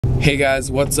Hey guys,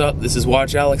 what's up? This is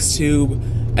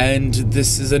WatchAlexTube, and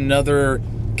this is another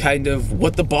kind of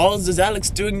what the balls is Alex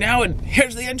doing now, and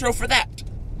here's the intro for that.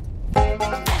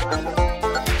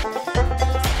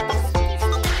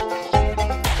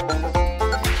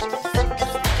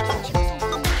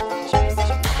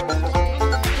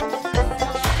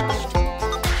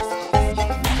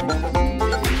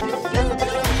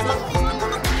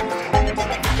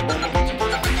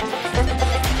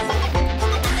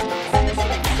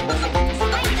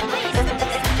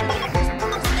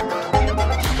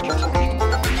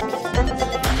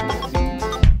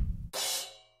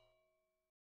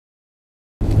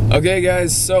 Okay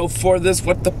guys, so for this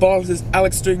what the balls is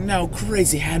Alex doing now,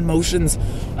 crazy hand motions,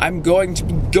 I'm going to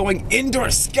be going indoor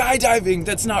skydiving.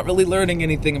 That's not really learning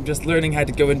anything, I'm just learning how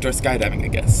to go indoor skydiving, I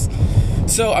guess.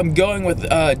 So I'm going with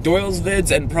Doyle's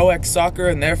Vids and Pro X Soccer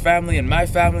and their family and my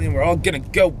family, and we're all gonna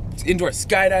go indoor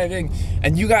skydiving,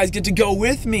 and you guys get to go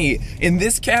with me in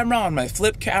this camera, on my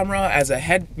flip camera, as a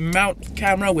head mount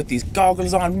camera with these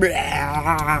goggles on.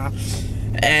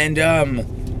 And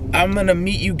I'm gonna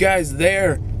meet you guys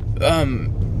there.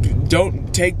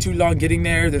 Don't take too long getting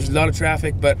there. There's a lot of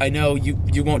traffic, but I know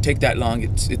you won't take that long.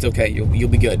 It's okay. You'll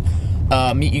be good.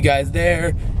 Meet you guys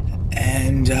there,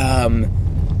 and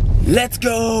let's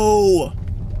go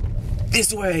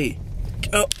this way.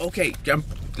 Oh, okay,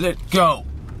 let's go.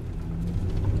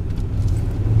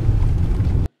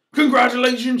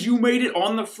 Congratulations, you made it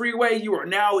on the freeway. You are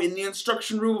now in the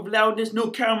instruction room of loudness. No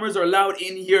cameras are allowed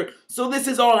in here. So this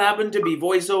has all happened to be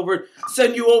voiceover.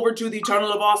 Send you over to the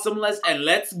tunnel of awesomeness and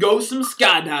let's go some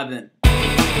skydiving.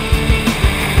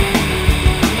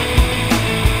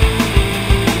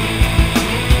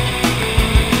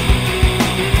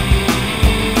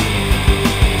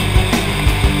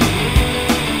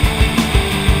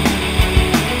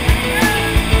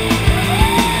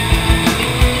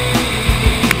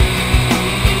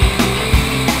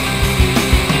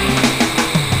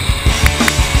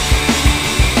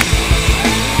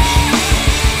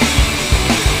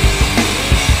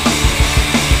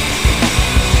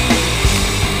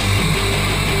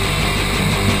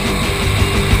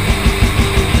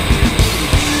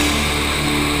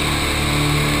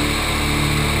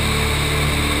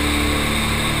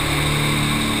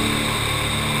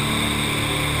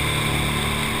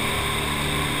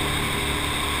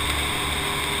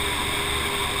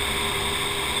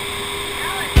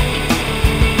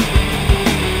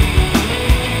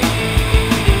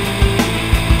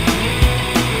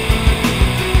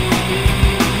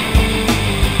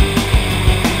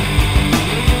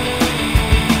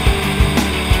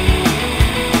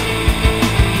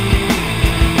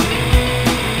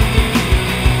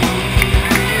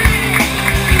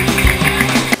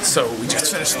 So we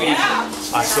just finished the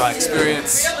IFly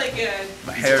experience.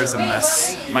 My hair is a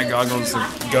mess. My goggles are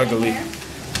guggly.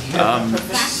 You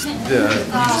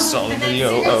just saw the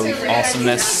video of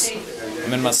awesomeness.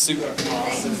 I'm in my suit.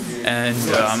 And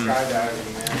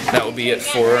that will be it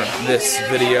for this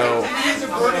video.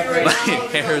 My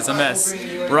hair is a mess.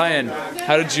 Ryan,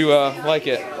 how did you like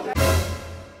it?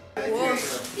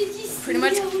 Pretty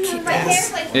much kicked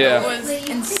ass. Yeah. It was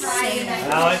insane.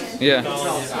 Yeah.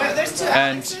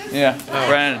 And yeah,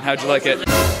 Brandon, how'd you like it?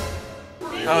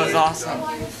 That was awesome.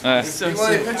 So you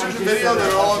want any pictures of video?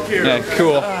 They're all up here. Yeah,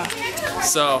 cool.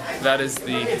 So that is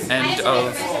the end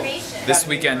of this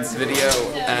weekend's video,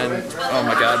 and oh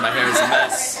my god, my hair is a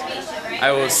mess.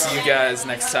 I will see you guys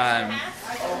next time.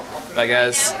 Bye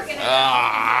guys.